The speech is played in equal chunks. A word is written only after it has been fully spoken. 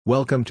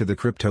Welcome to the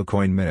Crypto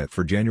Coin Minute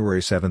for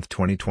January 7,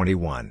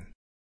 2021.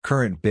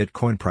 Current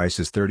Bitcoin price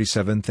is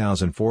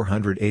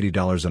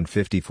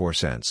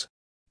 $37,480.54.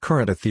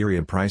 Current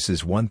Ethereum price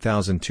is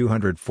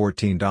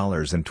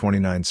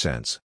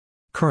 $1,214.29.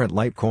 Current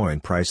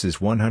Litecoin price is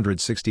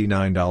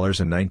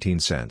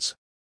 $169.19.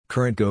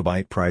 Current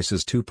GoByte price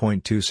is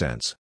 2.2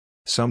 cents.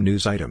 Some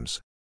news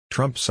items.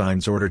 Trump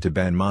signs order to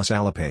ban Mas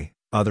Alipay,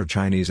 other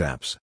Chinese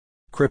apps.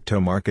 Crypto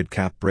market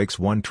cap breaks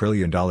 $1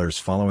 trillion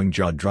following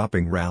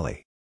jaw-dropping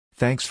rally.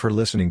 Thanks for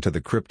listening to the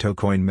Crypto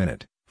Coin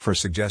Minute. For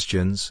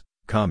suggestions,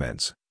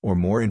 comments, or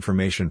more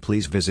information,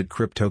 please visit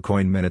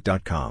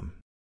CryptoCoinMinute.com.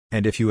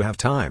 And if you have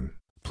time,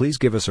 please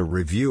give us a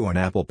review on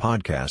Apple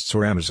Podcasts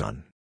or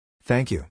Amazon. Thank you.